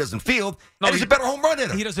Ohtani doesn't field. And he's a better home run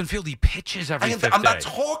hitter. He doesn't field. He pitches every fifth day. I'm not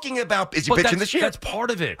talking about, is he pitching this year? That's part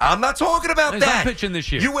of it. I'm not talking about He's that. not pitching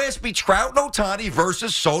this year. You asked me Trout and Ohtani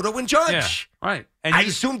versus Soto and Judge. Yeah, right. And I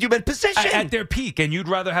assumed you meant position. At their peak, and you'd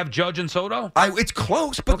rather have Judge and Soto? It's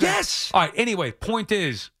close, but yes. All right, anyway, point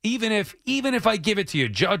is, even if I give it to you,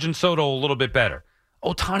 Judge and Soto a little bit better,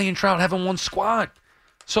 Ohtani and Trout haven't won squat.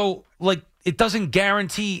 So, like, it doesn't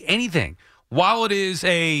guarantee anything. While it is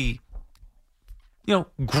a,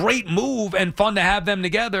 great move and fun to have them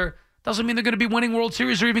together, doesn't mean they're going to be winning World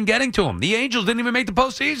Series or even getting to them. The Angels didn't even make the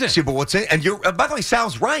postseason. See, but what's in, and you're, by the way,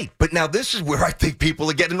 Sal's right. But now this is where I think people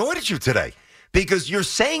are getting annoyed at you today. Because you're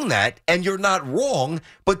saying that, and you're not wrong,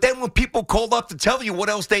 but then when people call up to tell you what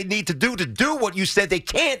else they need to do what you said they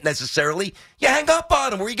can't necessarily, you hang up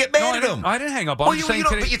on them or you get mad at them. I didn't hang up on them. But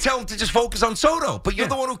you tell them to just focus on Soto. But you're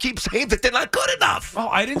the one who keeps saying that they're not good enough. Oh,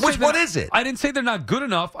 I didn't. Which one is it? I didn't say they're not good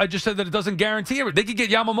enough. I just said that it doesn't guarantee it. They could get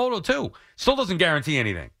Yamamoto too. Still doesn't guarantee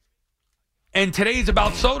anything. And today's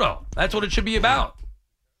about Soto. That's what it should be about.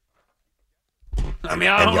 I mean,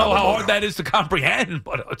 I don't know how hard that is to comprehend,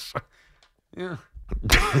 but it's... Yeah.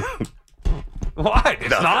 What? It's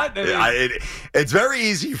not? It's very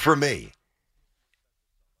easy for me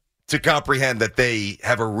to comprehend that they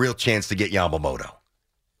have a real chance to get Yamamoto.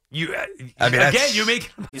 You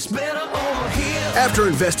make... After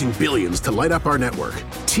investing billions to light up our network,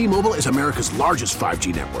 T-Mobile is America's largest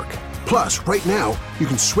 5G network. Plus, right now, you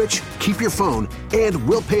can switch, keep your phone, and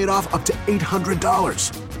we'll pay it off up to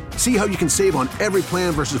 $800. See how you can save on every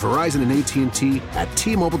plan versus Verizon and AT&T at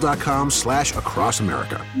T-Mobile.com/across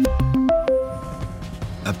America.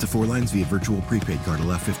 Up to 4 lines via virtual prepaid card.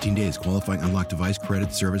 Allow 15 days. Qualifying unlocked device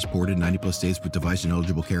credit service ported 90+ states with device and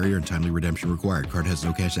eligible carrier and timely redemption required. Card has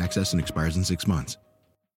no cash access and expires in 6 months.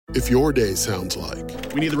 If your day sounds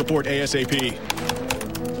like... We need the report ASAP.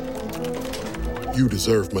 You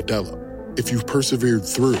deserve Modelo. If you've persevered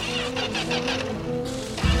through...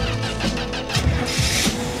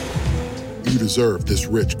 You deserve this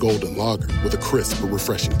rich golden lager with a crisp but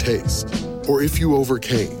refreshing taste. Or if you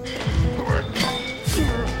overcame... 2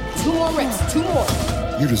 more reps, 2 more.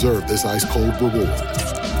 You deserve this ice-cold reward.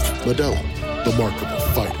 Modelo, the Markable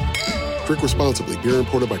Fighter. Drink responsibly. Beer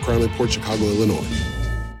imported by Crown Imports, Chicago, Illinois.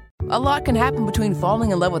 A lot can happen between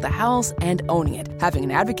falling in love with a house and owning it. Having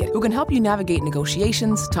an advocate who can help you navigate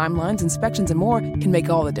negotiations, timelines, inspections, and more can make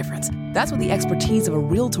all the difference. That's what the expertise of a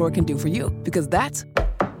Realtor can do for you, because that's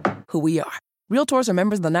who we are. Realtors are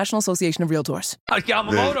members of the National Association of Realtors.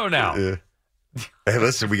 Yamamoto now. Yeah. Hey,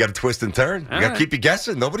 listen, we got to twist and turn. We got to keep you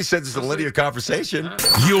guessing. Nobody says it's a linear conversation.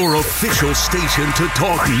 Your official station to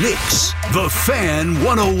talk Knicks. The Fan,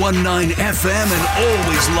 101.9 FM, and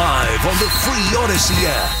always live on the free Odyssey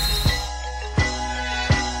app.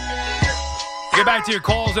 Get back to your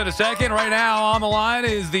calls in a second. Right now on the line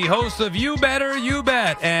is the host of You Better, You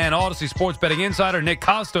Bet, and Odyssey Sports Betting Insider, Nick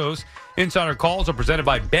Costos. Insider calls are presented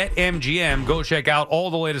by BetMGM. Go check out all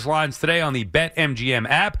the latest lines today on the BetMGM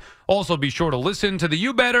app. Also, be sure to listen to the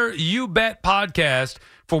You Better, You Bet podcast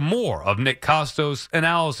for more of Nick Costos'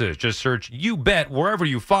 analysis. Just search You Bet wherever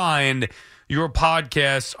you find your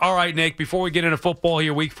podcasts. All right, Nick, before we get into football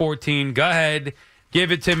here, Week 14, go ahead,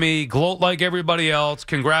 give it to me, gloat like everybody else.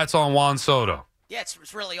 Congrats on Juan Soto. Yeah,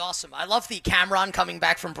 it's really awesome. I love the Cameron coming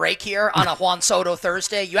back from break here on a Juan Soto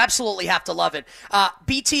Thursday. You absolutely have to love it.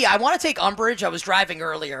 BT, I want to take umbrage. I was driving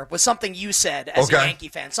earlier with something you said as a Yankee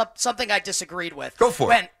fan, something I disagreed with. Go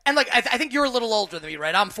for it. And like I think you're a little older than me,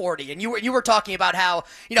 right? I'm 40, and you were talking about how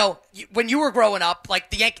when you were growing up, like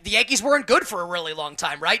the Yankees weren't good for a really long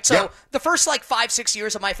time, right? So the first like 5-6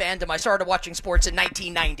 years of my fandom, I started watching sports in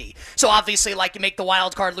 1990. So obviously, like you make the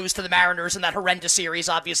wild card, lose to the Mariners in that horrendous series,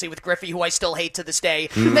 obviously with Griffey, who I still hate to this day,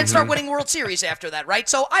 and then start winning World Series after that, right?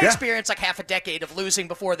 So I experienced like half a decade of losing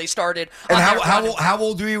before they started. And how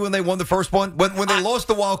old were you when they won the first one? When they lost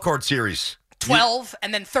the wild card series? 12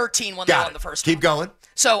 and then 13 when they won the first one. Keep going.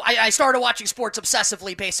 So I started watching sports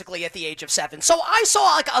obsessively basically at the age of 7. So I saw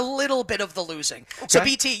like a little bit of the losing. Okay. So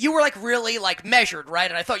BT, you were like really like measured, right?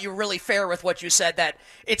 And I thought you were really fair with what you said, that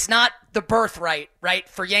it's not the birthright, right,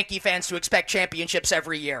 for Yankee fans to expect championships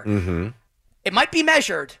every year. Mm-hmm. It might be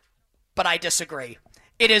measured, but I disagree.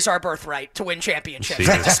 It is our birthright to win championships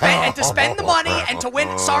and to spend the money and to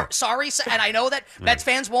win. Sorry, and I know that Mets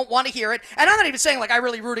fans won't want to hear it. And I'm not even saying like I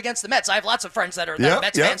really root against the Mets. I have lots of friends that are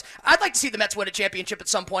Mets fans. I'd like to see the Mets win a championship at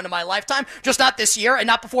some point in my lifetime, just not this year and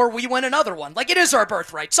not before we win another one. Like, it is our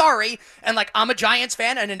birthright. Sorry. And like, I'm a Giants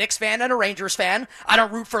fan and a Knicks fan and a Rangers fan. I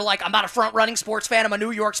don't root for like, I'm not a front-running sports fan. I'm a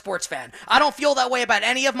New York sports fan. I don't feel that way about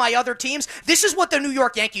any of my other teams. This is what the New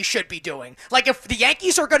York Yankees should be doing. Like, if the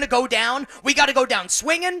Yankees are going to go down, we got to go down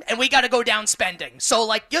swinging and we got to go down spending. So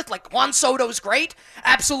like Juan Soto's great,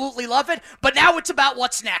 absolutely love it, but now it's about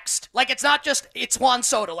what's next. Like, it's not just it's Juan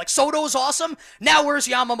Soto. Like, Soto's awesome. Now where's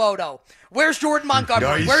Yamamoto? Where's Jordan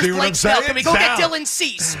Montgomery? Where's Blake Snell? Can we go get Dylan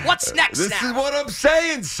Cease? What's next now? This is what I'm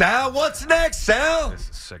saying, Sal. What's next, Sal? This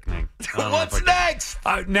is sickening. What's next?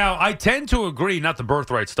 Now, I tend to agree, not the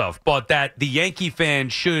birthright stuff, but that the Yankee fan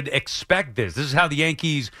should expect this. This is how the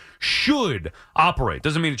Yankees should operate.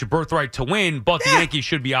 Doesn't mean it's your birthright to win, but the Yankees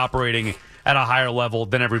should be operating at a higher level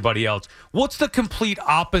than everybody else. What's the complete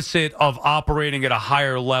opposite of operating at a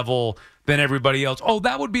higher level than everybody else? Oh,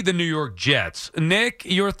 that would be the New York Jets. Nick,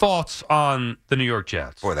 your thoughts on the New York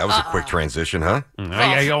Jets? Boy, that was a quick transition, huh?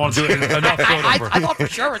 I don't want to do it enough. I thought for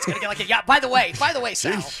sure it's going to get like a By the way,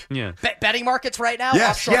 Sal. Yeah. Betting markets right now,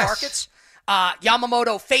 offshore markets.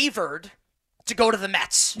 Yamamoto favored to go to the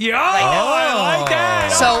Mets. Yeah, right I like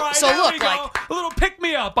that. So look, like a little pick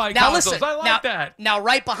me up by now. Cosmos. Listen, I like that. Now,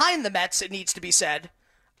 right behind the Mets, it needs to be said,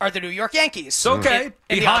 are the New York Yankees. Okay,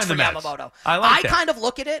 in behind the Mets. Yamamoto. I like that. kind of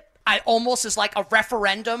look at it almost as like a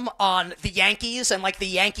referendum on the Yankees and like the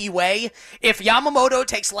Yankee way. If Yamamoto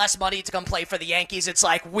takes less money to come play for the Yankees, it's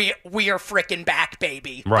like we are freaking back,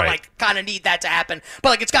 baby. Right. Like, kind of need that to happen. But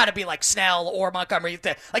like, it's got to be like Snell or Montgomery.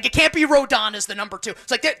 Like, it can't be Rodon as the number 2.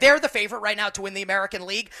 It's like they're the favorite right now to win the American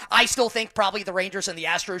League. I still think probably the Rangers and the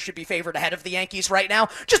Astros should be favored ahead of the Yankees right now,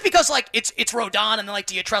 just because like it's Rodon, and then like,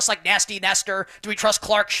 do you trust like Nasty Nestor? Do we trust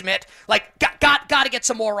Clark Schmidt? Like, got to get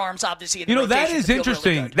some more arms, obviously. In the that rotation is to feel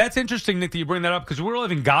interesting. really good. That's interesting, Nick, that you bring that up, because we really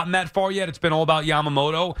haven't gotten that far yet. It's been all about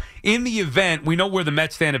Yamamoto. In the event, we know where the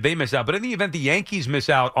Mets stand if they miss out, but in the event the Yankees miss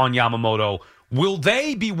out on Yamamoto, will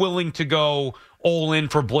they be willing to go all in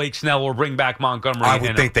for Blake Snell or bring back Montgomery? I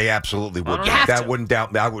would think they absolutely would. I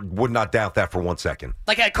would not doubt that for 1 second.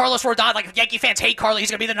 Like Carlos Rodon, like Yankee fans hate Carlos. He's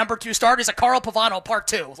gonna be the number 2 starter. He's a Carl Pavano Part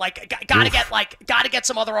 2. Like, gotta get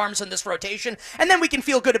some other arms in this rotation, and then we can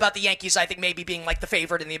feel good about the Yankees. I think maybe being like the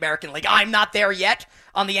favorite in the American League. I'm not there yet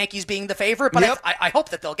on the Yankees being the favorite, but I hope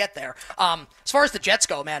that they'll get there. As far as the Jets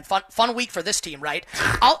go, man, fun week for this team, right?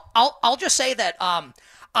 I'll just say that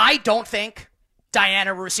I don't think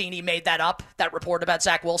Diana Rossini made that report about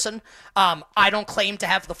Zach Wilson. I don't claim to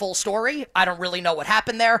have the full story. I don't really know what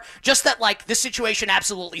happened there. Just that, like, this situation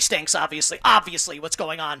absolutely stinks, obviously, what's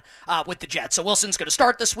going on with the Jets. So Wilson's going to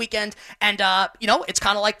start this weekend, and, it's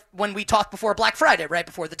kind of like when we talked before Black Friday, right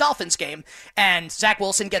before the Dolphins game, and Zach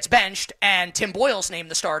Wilson gets benched, and Tim Boyle's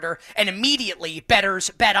named the starter, and immediately bettors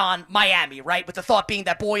bet on Miami, right, with the thought being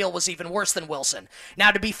that Boyle was even worse than Wilson.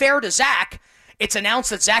 Now, to be fair to Zach, it's announced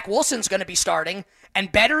that Zach Wilson's going to be starting,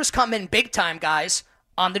 and bettors come in big time, guys,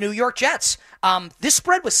 on the New York Jets. This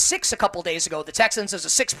spread was 6 a couple days ago. The Texans as a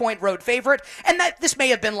 6-point road favorite, and that this may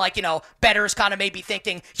have been like, bettors kind of maybe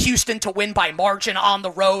thinking Houston to win by margin on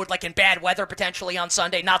the road, like in bad weather potentially on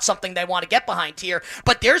Sunday, not something they want to get behind here.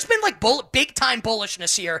 But there's been like big time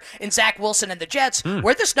bullishness here in Zach Wilson and the Jets,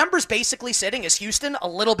 where this number's basically sitting is Houston a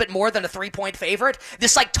little bit more than a 3-point favorite.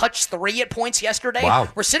 This like touched 3 at points yesterday. Wow.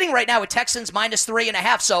 We're sitting right now with Texans minus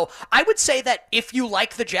 3.5. So I would say that if you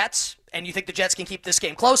like the Jets and you think the Jets can keep this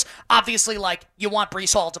game close, obviously, like, you want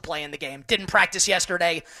Breece Hall to play in the game. Didn't practice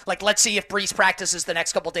yesterday. Like, let's see if Breece practices the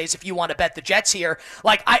next couple days if you want to bet the Jets here.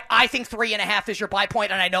 Like, I think 3.5 is your buy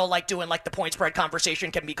point, and I know, like, doing, like, the point spread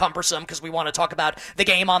conversation can be cumbersome because we want to talk about the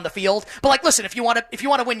game on the field. But, like, listen, if you want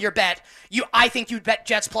to win your bet, I think you'd bet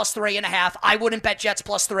Jets plus 3.5. I wouldn't bet Jets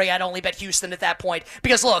plus 3. I'd only bet Houston at that point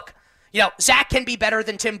because, look, Zach can be better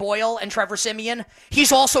than Tim Boyle and Trevor Siemian.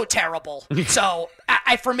 He's also terrible. So,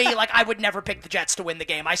 for me, I would never pick the Jets to win the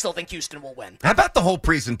game. I still think Houston will win. How about the whole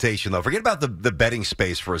presentation, though? Forget about the betting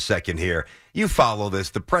space for a second here. You follow this,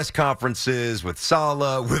 the press conferences with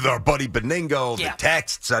Saleh, with our buddy Beningo, the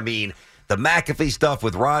texts. I mean, the McAfee stuff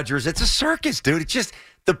with Rodgers. It's a circus, dude. It's just...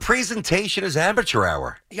 the presentation is amateur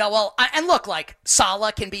hour. Yeah, well, and look,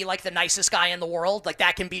 Saleh can be, the nicest guy in the world.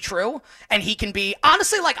 That can be true. And he can be,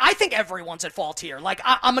 honestly, I think everyone's at fault here.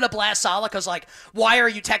 I'm going to blast Saleh because, why are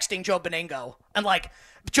you texting Joe Beningo? And,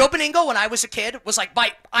 Joe Beningo, when I was a kid, was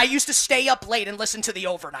I used to stay up late and listen to the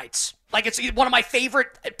overnights. It's one of my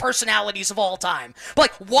favorite personalities of all time.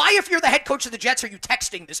 But why, if you're the head coach of the Jets, are you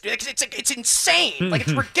texting this dude? It's insane.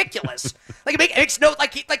 It's ridiculous. It makes no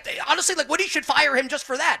honestly, Woody should fire him just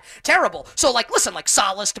for that. Terrible. So listen,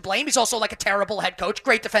 Saleh's to blame. He's also a terrible head coach,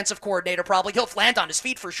 great defensive coordinator. Probably he'll land on his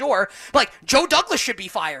feet for sure. But Joe Douglas should be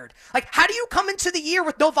fired. How do you come into the year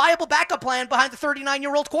with no viable backup plan behind the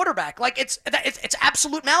 39-year-old quarterback? It's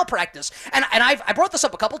absolute malpractice. And I brought this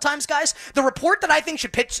up a couple times, guys. The report that I think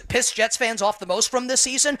should piss Jets fans off the most from this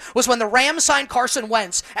season was when the Rams signed Carson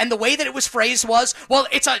Wentz, and the way that it was phrased was, well,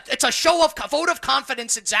 it's a show of vote of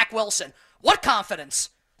confidence in Zach Wilson. What confidence?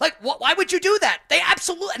 Why would you do that? They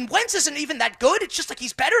absolutely, and Wentz isn't even that good. It's just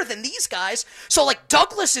he's better than these guys. So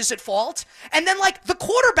Douglas is at fault, and then the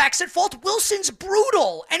quarterback's at fault. Wilson's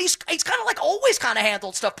brutal, and he's kind of always kind of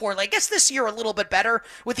handled stuff poorly. I guess this year a little bit better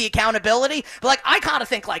with the accountability, but I kind of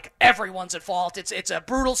think everyone's at fault. It's a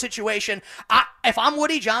brutal situation. If I'm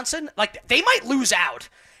Woody Johnson, they might lose out.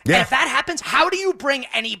 Yeah. And if that happens, how do you bring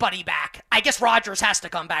anybody back? I guess Rodgers has to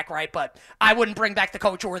come back, right? But I wouldn't bring back the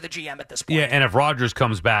coach or the GM at this point. Yeah, and if Rodgers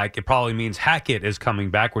comes back, it probably means Hackett is coming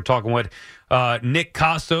back. We're talking with Nick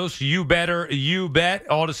Costos, You Bet,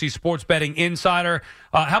 Odyssey Sports Betting Insider.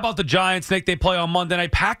 How about the Giants, Nick? They play on Monday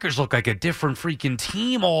night. Packers look like a different freaking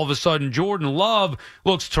team all of a sudden. Jordan Love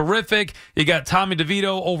looks terrific. You got Tommy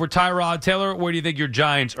DeVito over Tyrod Taylor. Where do you think your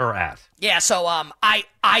Giants are at? Yeah, so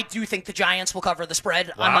I do think the Giants will cover the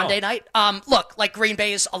spread on Monday night. Look, Green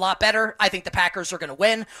Bay is a lot better. I think the Packers are going to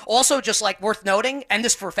win. Also, just worth noting, and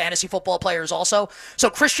this for fantasy football players also. So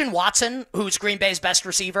Christian Watson, who's Green Bay's best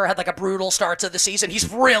receiver, had a brutal start to the season.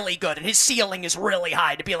 He's really good, and his ceiling is really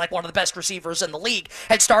high to be one of the best receivers in the league.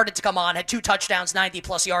 Had started to come on, had 2 touchdowns,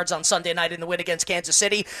 90-plus yards on Sunday night in the win against Kansas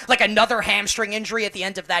City. Another hamstring injury at the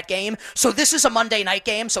end of that game. So this is a Monday night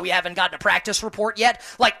game, so we haven't gotten a practice report yet.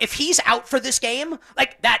 If he's out for this game,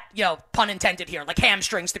 that, pun intended here,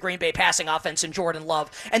 hamstrings the Green Bay passing offense and Jordan Love.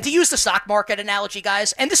 And to use the stock market analogy,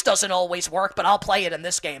 guys, and this doesn't always work, but I'll play it in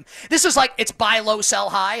this game. This is it's buy low, sell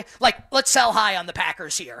high. Let's sell high on the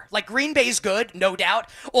Packers here. Green Bay's good, no doubt.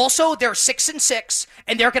 Also, they're 6-6,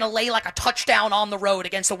 and they're going to lay a touchdown on the road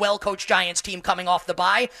against a well-coached Giants team coming off the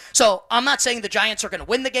bye. So I'm not saying the Giants are going to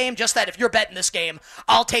win the game, just that if you're betting this game,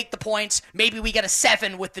 I'll take the points. Maybe we get a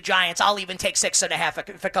 7 with the Giants. I'll even take 6.5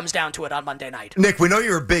 if it comes down to it on Monday night. Nick, we know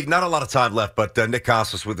you're a big, not a lot of time left, but Nick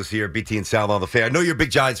Costas with us here, BT and Sal on the Fan. I know you're a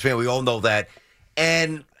big Giants fan. We all know that.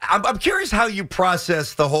 And I'm curious how you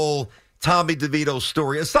process the whole Tommy DeVito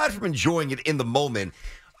story. Aside from enjoying it in the moment,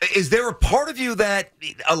 is there a part of you that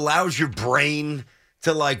allows your brain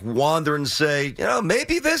to wander and say,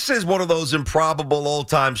 maybe this is one of those improbable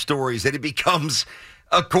old-time stories that he becomes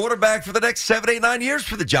a quarterback for the next 7, 8, 9 years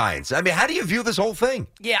for the Giants? I mean, how do you view this whole thing?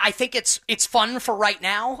 Yeah, I think it's fun for right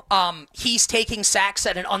now. He's taking sacks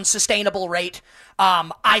at an unsustainable rate.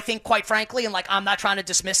 I think, quite frankly, and I'm not trying to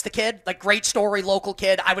dismiss the kid, great story, local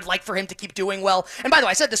kid. I would like for him to keep doing well. And by the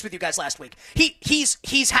way, I said this with you guys last week. He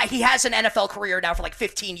has an NFL career now for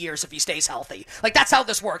 15 years if he stays healthy. That's how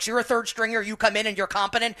this works. You're a third stringer. You come in and you're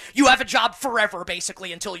competent. You have a job forever,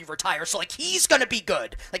 basically, until you retire. So he's gonna be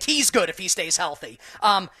good. He's good if he stays healthy.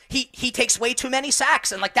 He takes way too many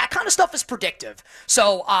sacks, and that kind of stuff is predictive.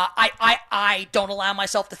 So I don't allow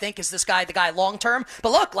myself to think, is this guy the guy long term?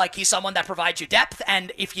 But look, he's someone that provides you depth.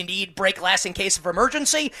 And if you need break glass in case of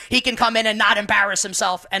emergency, he can come in and not embarrass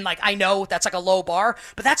himself. And I know that's a low bar,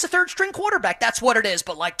 but that's a third string quarterback. That's what it is.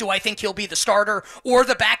 But do I think he'll be the starter or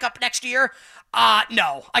the backup next year?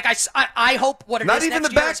 No. I hope what it not is even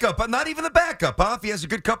next the year backup. Not even the backup, huh? If he has a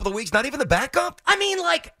good couple of weeks, not even the backup? I mean,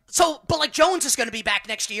 but Jones is going to be back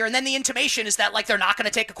next year, and then the intimation is that they're not going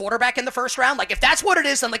to take a quarterback in the first round. If that's what it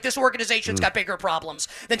is, then this organization's got bigger problems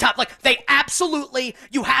than top. They absolutely,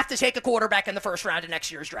 you have to take a quarterback in the first round of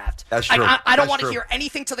next year's draft. That's true. I don't want to hear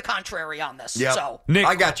anything to the contrary on this. Yep. So Nick,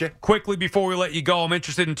 I got you. Quickly before we let you go, I'm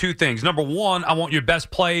interested in 2 things. Number 1, I want your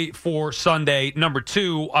best play for Sunday. Number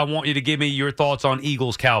 2, I want you to give me your thoughts thoughts on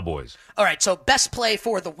Eagles-Cowboys. All right, so best play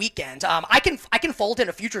for the weekend. I can fold in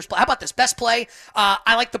a futures play. How about this? Best play,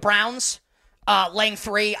 I like the Browns. Laying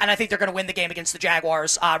 3, and I think they're going to win the game against the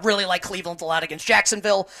Jaguars. Really like Cleveland a lot against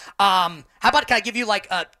Jacksonville. How about, can I give you like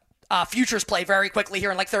a futures play very quickly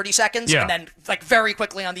here in like 30 seconds? Yeah. And then like very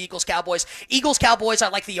quickly on the Eagles-Cowboys. Eagles-Cowboys, I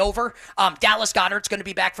like the over. Dallas Goedert's going to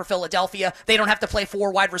be back for Philadelphia. They don't have to play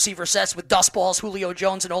 4 wide receiver sets with dust balls, Julio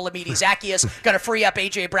Jones and Olamide Zaccheaus. Going to free up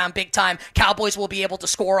A.J. Brown big time. Cowboys will be able to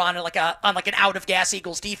score on an out-of-gas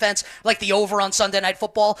Eagles defense, like the over on Sunday Night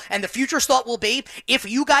Football. And the futures thought will be, if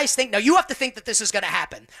you guys think, now you have to think that this is going to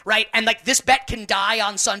happen, right? And like this bet can die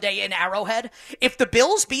on Sunday in Arrowhead. If the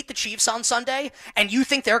Bills beat the Chiefs on Sunday, and you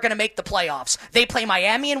think they're going to make the playoffs, they play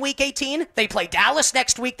Miami in Week 18, they play Dallas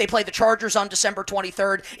next week, they play the Chargers on December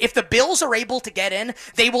 23rd. If the Bills are able to get in,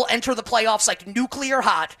 they will enter the playoffs like nuclear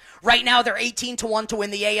hot. Right now, they're 18-1 to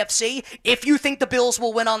win the AFC. If you think the Bills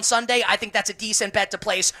will win on Sunday, I think that's a decent bet to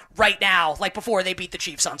place right now, like before they beat the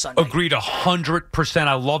Chiefs on Sunday. Agreed 100%.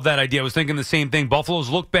 I love that idea. I was thinking the same thing. Buffalo's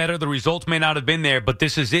look better. The results may not have been there, but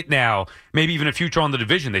this is it now. Maybe even a future on the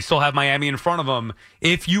division. They still have Miami in front of them.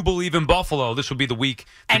 If you believe in Buffalo, this would be the week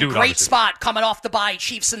to do it. And great spot coming off the bye.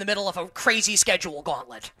 Chiefs in the middle of a crazy schedule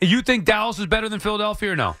gauntlet. You think Dallas is better than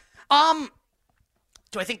Philadelphia or no?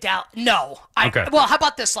 Do I think Dallas? No. Okay. Well, how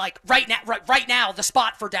about this? Like right now, the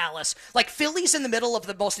spot for Dallas. Like Philly's in the middle of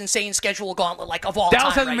the most insane schedule gauntlet like of all time.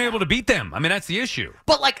 Dallas hasn't been able to beat them. I mean, that's the issue.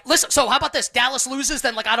 But like, listen. So how about this? Dallas loses,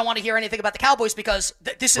 then like I don't want to hear anything about the Cowboys because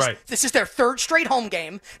this is their 3rd straight home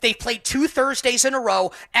game. They've played 2 Thursdays in a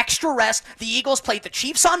row, extra rest. The Eagles played the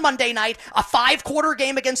Chiefs on Monday night, a 5-quarter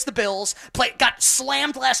game against the Bills. Got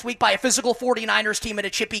slammed last week by a physical 49ers team in a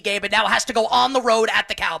chippy game, and now has to go on the road at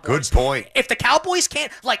the Cowboys. Good point. If the Cowboys can't.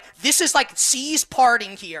 Like, this is like C's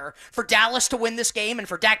parting here for Dallas to win this game and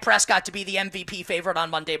for Dak Prescott to be the MVP favorite on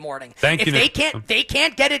Monday morning. Thank you, Nick. If they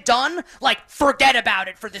can't get it done, like, forget about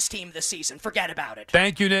it for this team this season. Forget about it.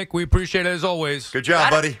 Thank you, Nick. We appreciate it as always. Good job,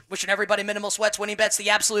 buddy. Wishing everybody minimal sweats, winning bets, the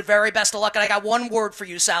absolute very best of luck. And I got one word for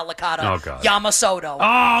you, Sal Licata. Oh, God. Yama Soto.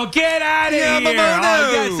 Oh, get out of here.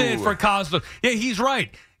 Yamamoto. That's it for Cosmo. Yeah, he's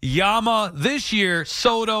right. Yama this year,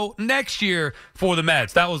 Soto next year for the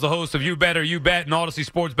Mets. That was the host of You Better, You Bet, and Odyssey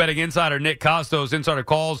Sports Betting Insider, Nick Costos. Insider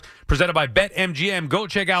Calls presented by BetMGM. Go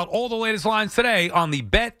check out all the latest lines today on the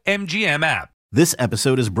BetMGM app. This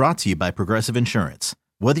episode is brought to you by Progressive Insurance.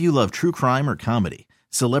 Whether you love true crime or comedy,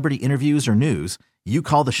 celebrity interviews or news, you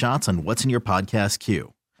call the shots on what's in your podcast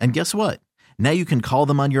queue. And guess what? Now you can call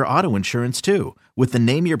them on your auto insurance too with the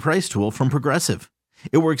Name Your Price tool from Progressive.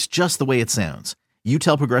 It works just the way it sounds. You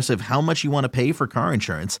tell Progressive how much you want to pay for car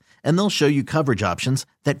insurance, and they'll show you coverage options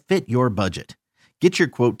that fit your budget. Get your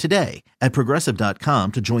quote today at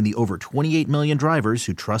Progressive.com to join the over 28 million drivers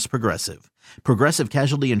who trust Progressive. Progressive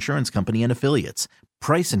Casualty Insurance Company and Affiliates.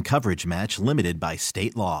 Price and coverage match limited by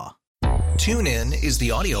state law. TuneIn is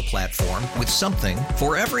the audio platform with something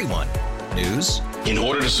for everyone. News. In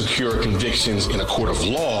order to secure convictions in a court of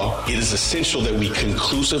law, it is essential that we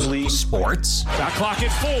conclusively. Sports. Shot clock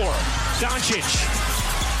at 4.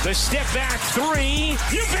 Doncic. The step back 3.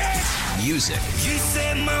 You bet. Music. You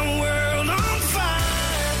set my world on fire.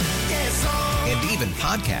 Yes, and even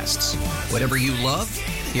podcasts. Whatever you love,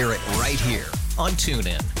 hear it right here on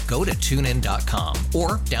TuneIn. Go to TuneIn.com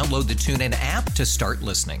or download the TuneIn app to start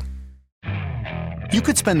listening. You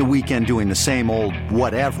could spend the weekend doing the same old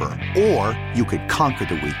whatever, or you could conquer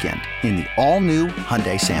the weekend in the all-new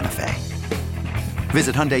Hyundai Santa Fe.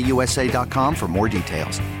 Visit HyundaiUSA.com for more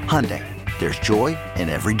details. Hyundai, there's joy in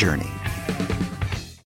every journey.